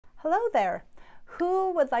Hello there!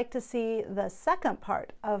 Who would like to see the second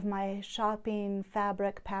part of my shopping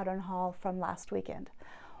fabric pattern haul from last weekend?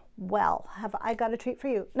 Well, have I got a treat for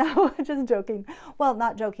you? No, just joking. Well,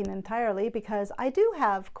 not joking entirely, because I do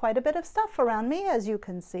have quite a bit of stuff around me, as you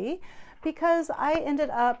can see, because I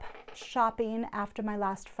ended up shopping after my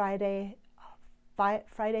last Friday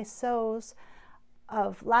sews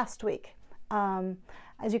of last week.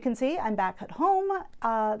 As you can see, I'm back at home,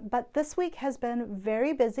 but this week has been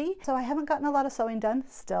very busy, so I haven't gotten a lot of sewing done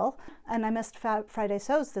still, and I missed Friday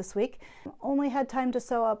sews this week. Only had time to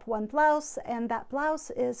sew up one blouse, and that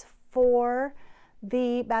blouse is for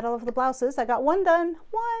the Battle of the Blouses. I got one done,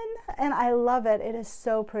 and I love it. It is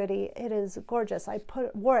so pretty. It is gorgeous. I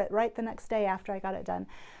wore it right the next day after I got it done,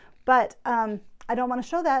 but I don't want to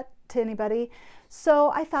show that to anybody.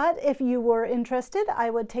 So I thought if you were interested, I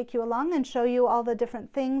would take you along and show you all the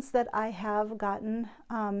different things that I have gotten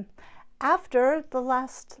after the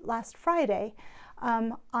last Friday.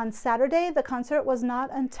 On Saturday, the concert was not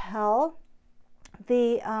until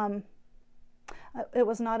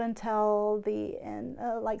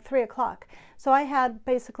like 3 o'clock. So I had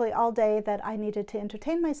basically all day that I needed to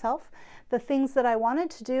entertain myself. The things that I wanted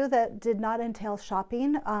to do that did not entail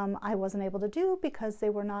shopping, I wasn't able to do because they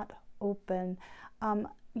were not open.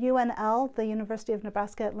 UNL, the University of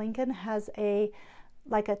Nebraska at Lincoln, has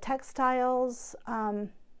like a textiles,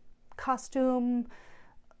 costume,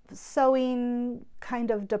 sewing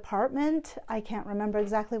kind of department. I can't remember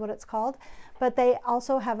exactly what it's called, but they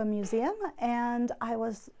also have a museum, and I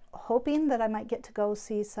was hoping that I might get to go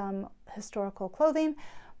see some historical clothing,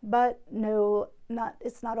 but no,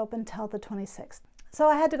 it's not open till the 26th. So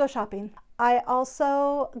I had to go shopping.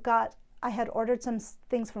 I had ordered some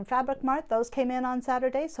things from Fabric Mart. Those came in on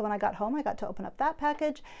Saturday, so when I got home, I got to open up that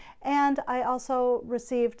package. And I also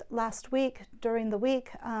received last week, during the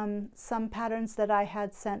week, some patterns that I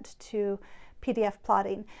had sent to PDF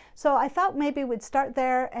plotting. So I thought maybe we'd start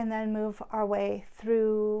there and then move our way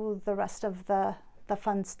through the rest of the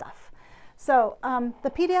fun stuff. So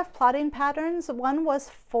the PDF plotting patterns, one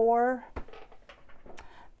was for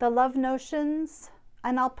the Love Notions,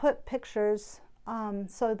 and I'll put pictures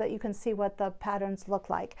so that you can see what the patterns look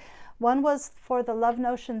like. One was for the Love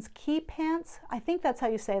Notions Key Pants. I think that's how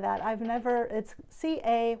you say that. It's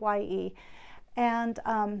C-A-Y-E. And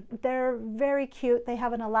they're very cute. They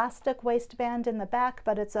have an elastic waistband in the back,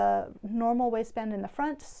 but it's a normal waistband in the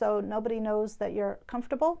front, so nobody knows that you're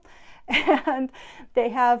comfortable. And they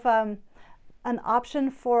have an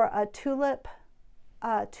option for a tulip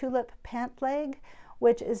pant leg,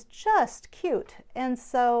 which is just cute. And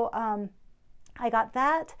so I got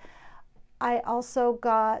that. I also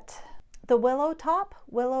got the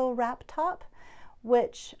willow wrap top,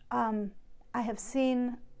 which I have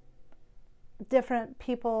seen different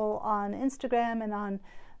people on Instagram and on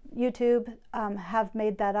YouTube have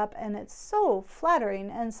made that up, and it's so flattering,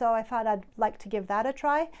 and so I thought I'd like to give that a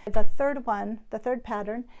try. The third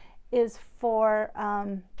pattern is for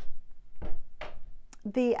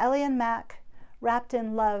the Ellie and Mac Wrapped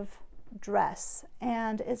in Love dress,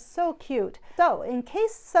 and it's so cute. So in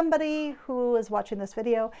case somebody who is watching this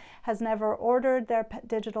video has never ordered their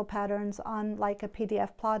digital patterns on like a PDF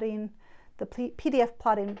plotting, the PDF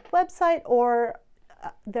plotting website, or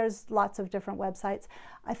there's lots of different websites,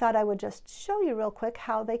 I thought I would just show you real quick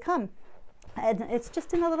how they come. And it's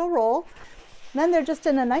just in a little roll. And then they're just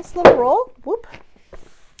in a nice little roll, whoop,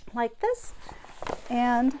 like this,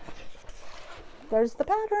 and there's the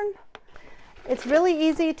pattern. It's really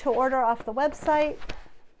easy to order off the website.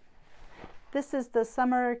 This is the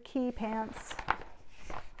summer key pants,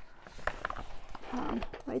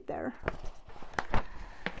 right there.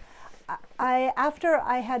 After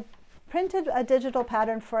I had printed a digital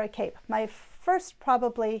pattern for a cape, my first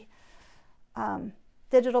probably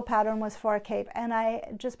digital pattern was for a cape, and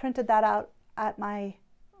I just printed that out at my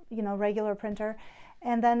regular printer,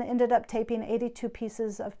 and then ended up taping 82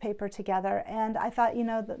 pieces of paper together. And I thought,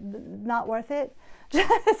 not worth it.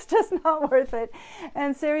 It's just not worth it.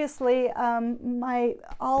 And seriously,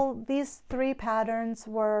 all these 3 patterns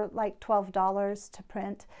were like $12 to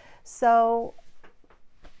print. So,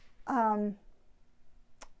 and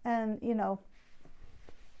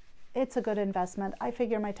it's a good investment. I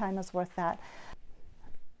figure my time is worth that.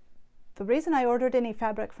 The reason I ordered any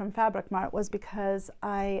fabric from Fabric Mart was because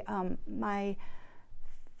my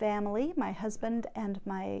family, my husband and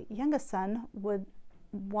my youngest son, would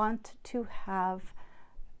want to have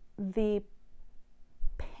the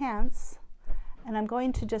pants, and I'm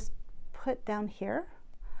going to just put down here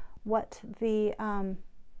what the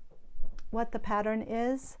pattern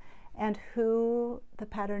is and who the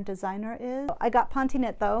pattern designer is. I got Ponte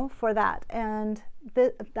Knit though for that, and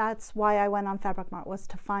that's why I went on Fabric Mart, was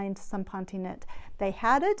to find some Ponte knit. They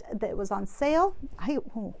had it, it was on sale. Let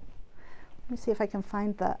me see if I can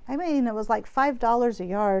find I mean, it was like $5 a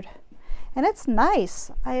yard, and it's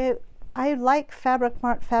nice. I like Fabric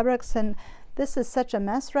Mart fabrics, and this is such a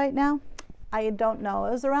mess right now. I don't know,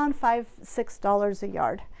 it was around $5, $6 a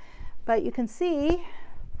yard, but you can see,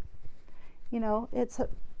 you know, it's a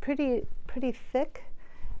pretty thick,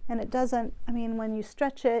 and it doesn't, I mean, when you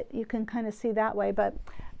stretch it, you can kind of see that way, but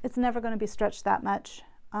it's never going to be stretched that much.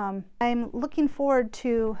 I'm looking forward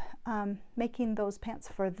to making those pants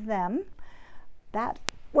for them. That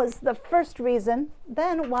was the first reason.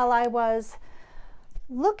 Then while I was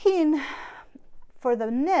looking for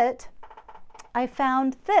the knit, I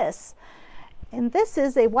found this. And this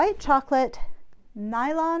is a white chocolate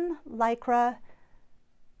nylon lycra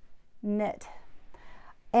knit.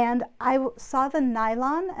 And I saw the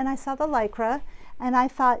nylon and I saw the lycra, and I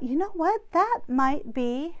thought, you know what, that might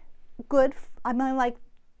be good. I mean, like,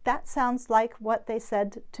 that sounds like what they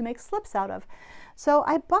said to make slips out of. So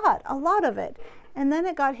I bought a lot of it. And then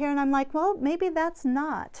it got here and I'm like, well, maybe that's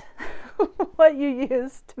not what you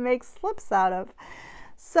use to make slips out of.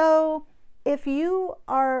 So if you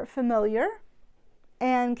are familiar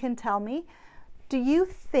and can tell me, do you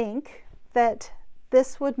think that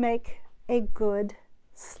this would make a good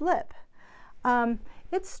slip?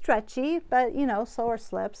 It's stretchy, but you know, so are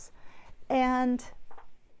slips. And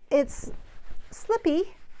it's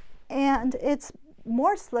slippy, and it's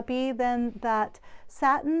more slippy than that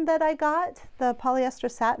satin that I got, the polyester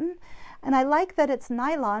satin. And I like that it's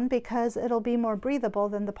nylon because it'll be more breathable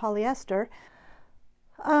than the polyester.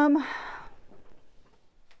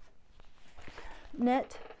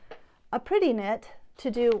 Knit, a pretty knit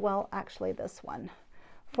to do, well, actually this one,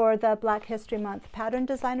 for the Black History Month Pattern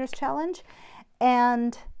Designers Challenge.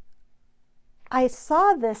 And I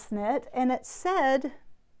saw this knit and it said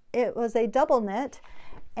it was a double knit,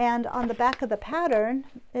 and on the back of the pattern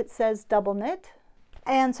it says double knit.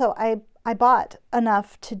 And so I bought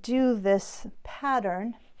enough to do this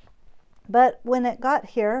pattern, but when it got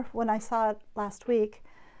here, when I saw it last week,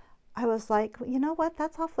 I was like, you know what,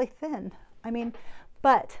 that's awfully thin. I mean,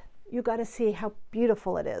 but you got to see how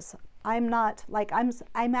beautiful it is. I'm not like,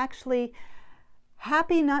 I'm actually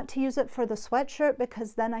happy not to use it for the sweatshirt,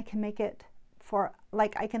 because then I can make it for,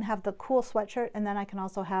 like, I can have the cool sweatshirt and then I can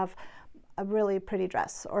also have a really pretty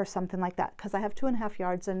dress or something like that, because I have 2.5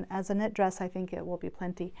 yards, and as a knit dress I think it will be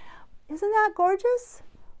plenty. Isn't that gorgeous?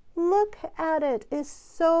 Look at it. It's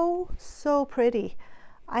so pretty.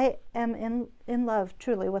 I am in love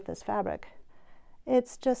truly with this fabric.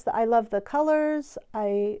 It's just, I love the colors.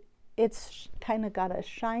 It's kind of got a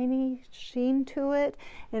shiny sheen to it,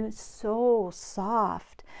 and it's so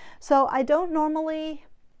soft. So I don't normally,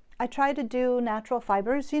 I try to do natural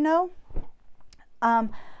fibers, you know,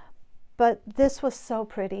 but this was so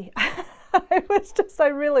pretty. I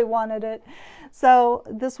really wanted it. So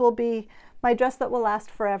this will be my dress that will last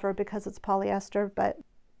forever because it's polyester. But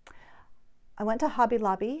I went to Hobby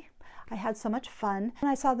Lobby. I had so much fun, and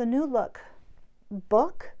I saw the New Look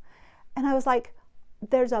book, and I was like,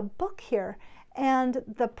 there's a book here, and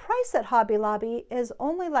the price at Hobby Lobby is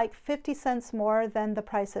only like 50 cents more than the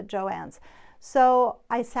price at Joann's. So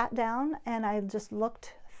I sat down and I just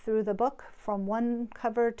looked through the book from one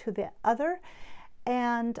cover to the other,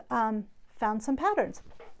 and found some patterns.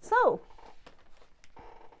 So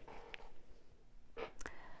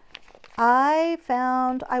I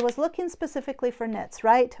was looking specifically for knits,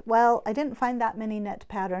 right? Well, I didn't find that many knit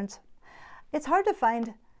patterns. It's hard to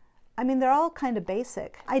find. I mean, they're all kind of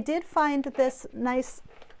basic. I did find this nice,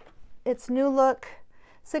 it's New Look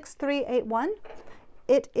 6381.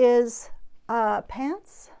 It is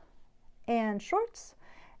pants and shorts,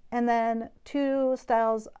 and then 2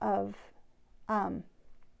 styles of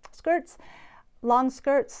skirts, long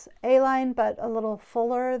skirts, A-line, but a little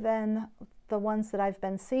fuller than the ones that I've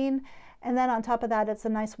been seeing. And then on top of that, it's a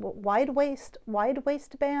nice wide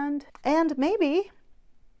waistband. And maybe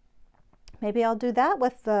I'll do that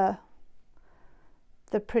with the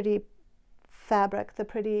pretty fabric, the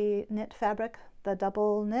pretty knit fabric, the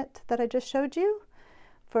double knit that I just showed you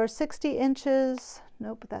for 60 inches.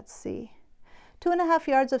 Nope, that's C. 2.5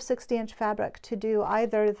 yards of 60-inch fabric to do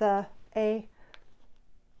either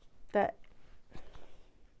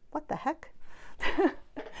what the heck?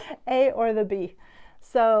 A or the B.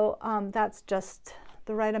 So that's just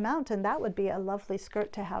the right amount, and that would be a lovely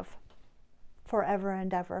skirt to have forever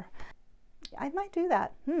and ever. I might do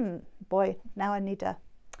that. Boy, now I need to.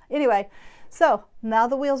 Anyway, so now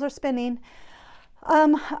the wheels are spinning.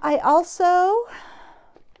 I also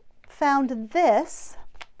found this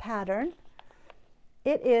pattern.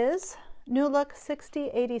 It is New Look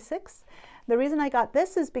 6086. The reason I got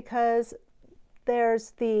this is because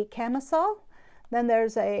there's the camisole, then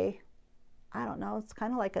there's a, I don't know, it's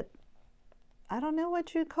kind of like a, I don't know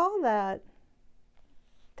what you call that,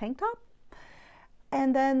 tank top?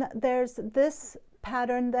 And then there's this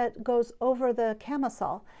pattern that goes over the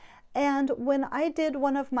camisole. And when I did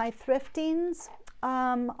one of my thriftings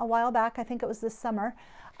a while back, I think it was this summer,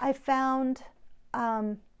 I found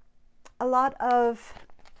a lot of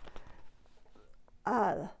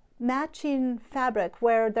matching fabric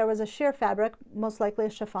where there was a sheer fabric, most likely a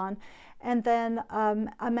chiffon, and then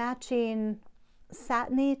a matching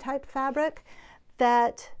satiny type fabric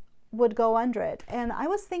that would go under it. And I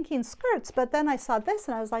was thinking skirts, but then I saw this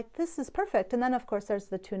and I was like, this is perfect. And then of course there's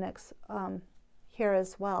the tunics here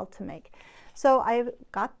as well to make. So I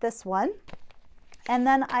got this one, and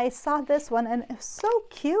then I saw this one and it was so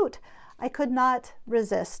cute. I could not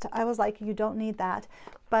resist. I was like, you don't need that,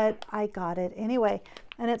 but I got it anyway.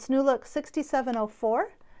 And it's New Look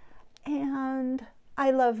 6704, and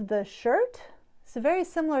I love the shirt. It's very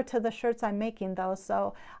similar to the shirts I'm making though,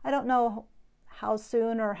 so I don't know how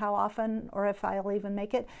soon or how often or if I'll even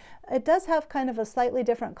make it. It does have kind of a slightly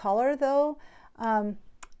different collar though.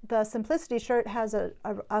 The Simplicity shirt has a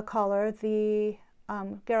collar. The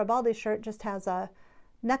Garibaldi shirt just has a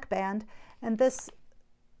neckband, and this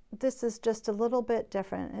is just a little bit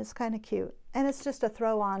different. It's kind of cute, and it's just a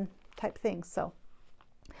throw-on type thing. So,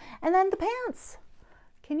 and then the pants.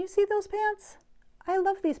 Can you see those pants? I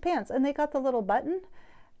love these pants, and they got the little button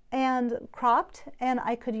and cropped, and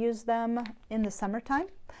I could use them in the summertime.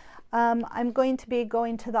 I'm going to be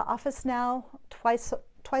going to the office now twice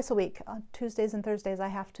a week. On Tuesdays and Thursdays I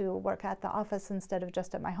have to work at the office instead of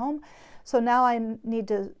just at my home. So now I need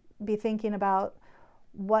to be thinking about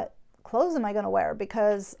what clothes am I going to wear,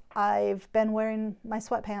 because I've been wearing my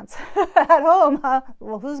sweatpants at home.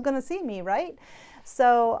 Well, who's going to see me, right?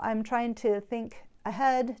 So I'm trying to think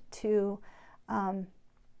ahead to,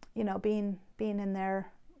 you know, being in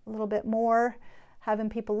there a little bit more, having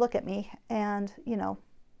people look at me and, you know,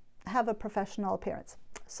 have a professional appearance.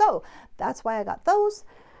 So that's why I got those.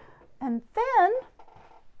 And then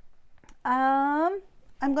I'm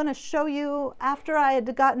going to show you, after I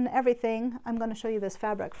had gotten everything, I'm going to show you this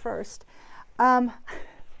fabric first. I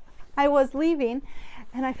was leaving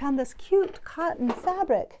and I found this cute cotton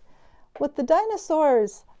fabric with the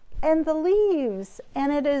dinosaurs and the leaves,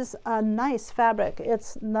 and it is a nice fabric.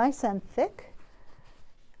 It's nice and thick.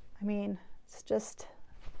 I mean, it's just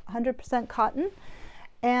 100% cotton.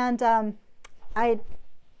 And I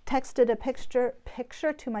texted a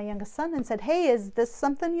picture to my youngest son and said, hey, is this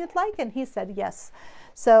something you'd like? And he said yes.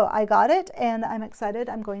 So I got it, and I'm excited.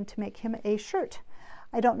 I'm going to make him a shirt.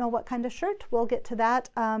 I don't know what kind of shirt. We'll get to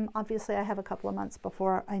that. Obviously, I have a couple of months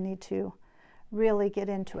before I need to really get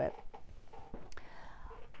into it.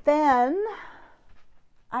 Then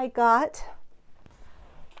I got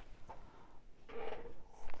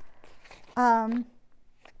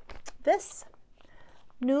this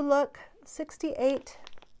New Look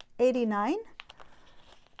 6889.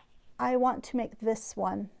 I want to make this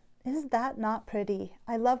one. Is that not pretty?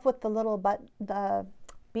 I love with the little the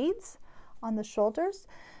beads on the shoulders.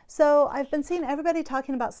 So I've been seeing everybody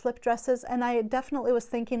talking about slip dresses, and I definitely was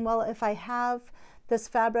thinking, well, if I have this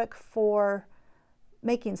fabric for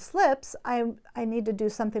making slips, I need to do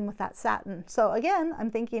something with that satin. So again, I'm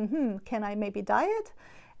thinking, can I maybe dye it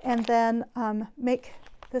and then make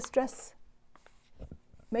this dress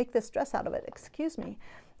out of it? Excuse me.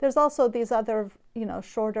 There's also these other, you know,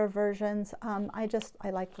 shorter versions. I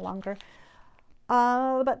like the longer.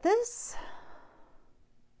 But this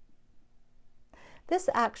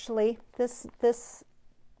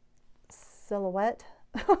silhouette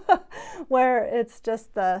where it's just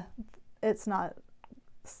it's not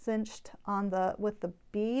cinched on with the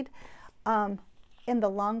bead, in the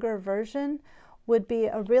longer version would be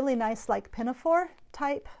a really nice like pinafore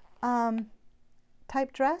type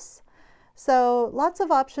dress. So lots of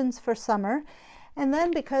options for summer. And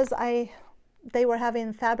then because they were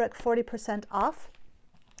having fabric 40% off,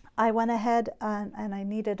 I went ahead and I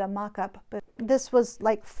needed a mock-up, but this was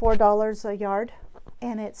like $4 a yard,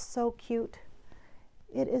 and it's so cute.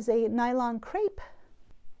 It is a nylon crepe,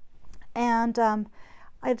 and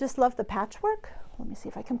I just love the patchwork. Let me see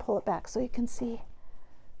if I can pull it back so you can see.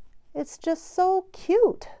 It's just so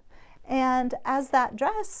cute, and as that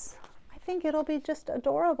dress, I think it'll be just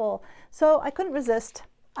adorable. So I couldn't resist.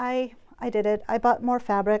 I did it. I bought more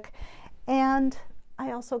fabric, and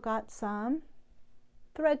I also got some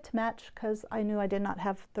thread to match because I knew I did not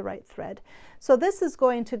have the right thread. So this is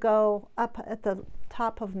going to go up at the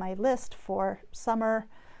top of my list for summer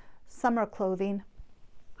clothing.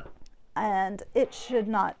 and it should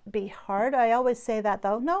not be hard. I always say that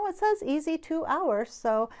though. No, it says easy 2 hours.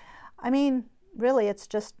 So, I mean, really it's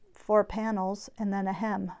just 4 panels and then a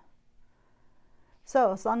hem.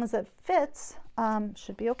 So as long as it fits,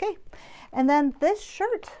 should be okay. And then this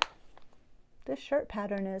shirt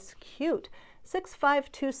pattern is cute.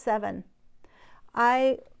 6527.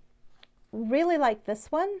 I really like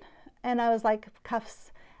this one, and I was like,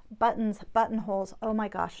 cuffs, buttons, buttonholes, oh my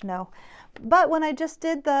gosh, no. But when I just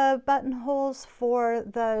did the buttonholes for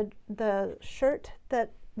the shirt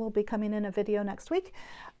that will be coming in a video next week,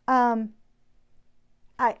 the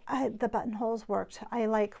buttonholes worked.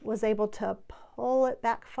 I was able to pull it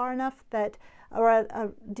back far enough that, or at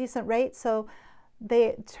a decent rate, so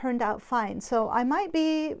they turned out fine. So I might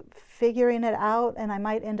be figuring it out, and I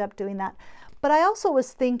might end up doing that. But I also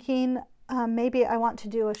was thinking maybe I want to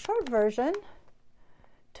do a short version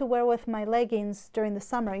to wear with my leggings during the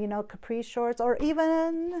summer, you know, capri shorts, or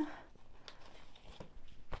even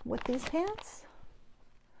with these pants.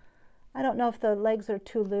 I don't know if the legs are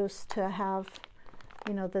too loose to have,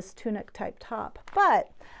 you know, this tunic type top,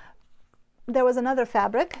 but there was another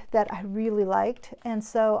fabric that I really liked, and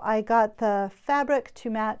so I got the fabric to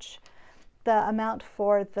match the amount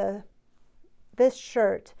for this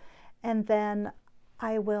shirt, and then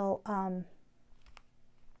I will,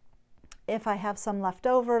 if I have some left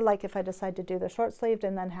over, like if I decide to do the short sleeved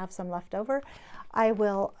and then have some left over, I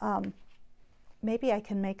will, maybe I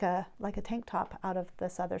can make like a tank top out of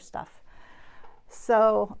this other stuff.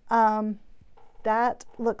 So that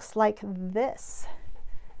looks like this.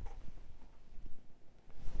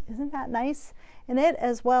 Isn't that nice? And it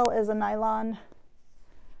as well is a nylon,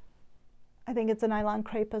 I think it's a nylon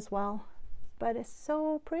crepe as well, but it's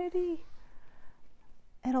so pretty.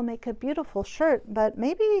 It'll make a beautiful shirt, but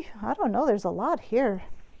maybe, I don't know, there's a lot here.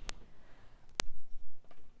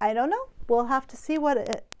 I don't know. We'll have to see what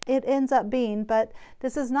it ends up being, but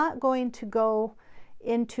this is not going to go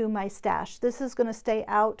into my stash. This is going to stay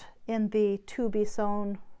out in the to be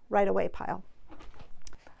sewn right away pile.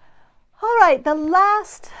 All right, the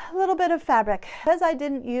last little bit of fabric. Because I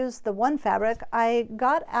didn't use the one fabric, I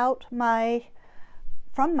got out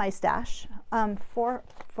from my stash for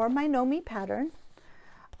my Know Me pattern.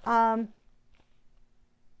 I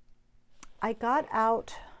got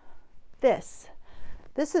out this.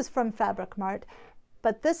 This is from Fabric Mart,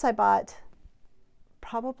 but this I bought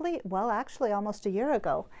probably, well, actually almost a year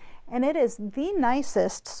ago, and it is the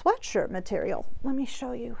nicest sweatshirt material. Let me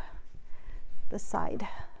show you the side.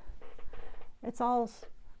 It's all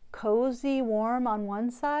cozy, warm on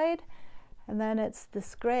one side, and then it's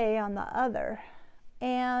this gray on the other.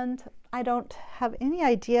 And I don't have any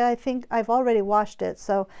idea. I think I've already washed it,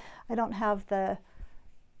 so I don't have the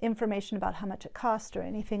information about how much it cost or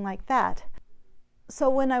anything like that. So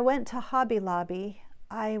when I went to Hobby Lobby,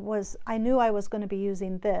 I knew I was going to be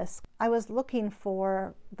using this. I was looking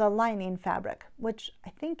for the lining fabric, which I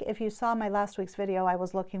think if you saw my last week's video, I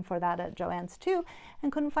was looking for that at Joann's too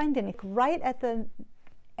and couldn't find any. Right at the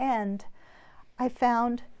end, I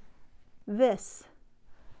found this.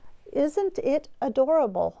 Isn't it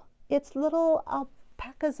adorable? It's little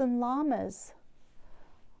alpacas and llamas,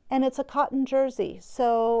 and it's a cotton jersey,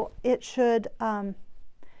 so it should,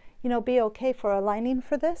 you know, be okay for a lining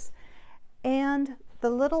for this. And the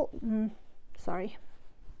little,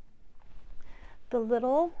 the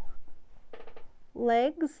little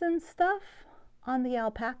legs and stuff on the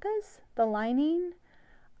alpacas, the lining,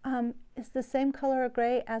 is the same color of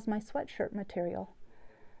gray as my sweatshirt material.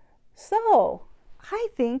 So I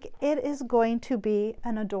think it is going to be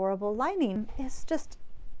an adorable lining. It's just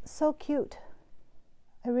so cute.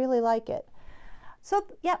 I really like it. So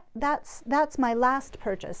yeah, that's my last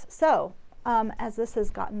purchase. So as this has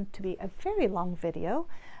gotten to be a very long video,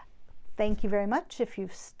 thank you very much if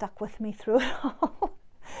you've stuck with me through it all.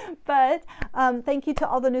 But thank you to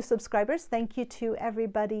all the new subscribers. Thank you to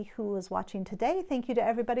everybody who was watching today. Thank you to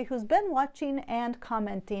everybody who's been watching and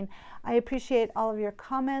commenting. I appreciate all of your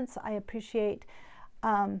comments. I appreciate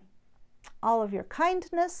all of your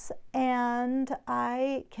kindness, and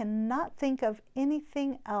I cannot think of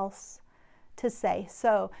anything else to say.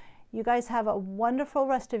 So you guys have a wonderful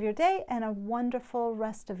rest of your day and a wonderful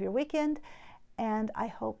rest of your weekend, and I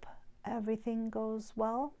hope everything goes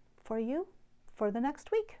well for you for the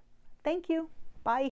next week. Thank you. Bye.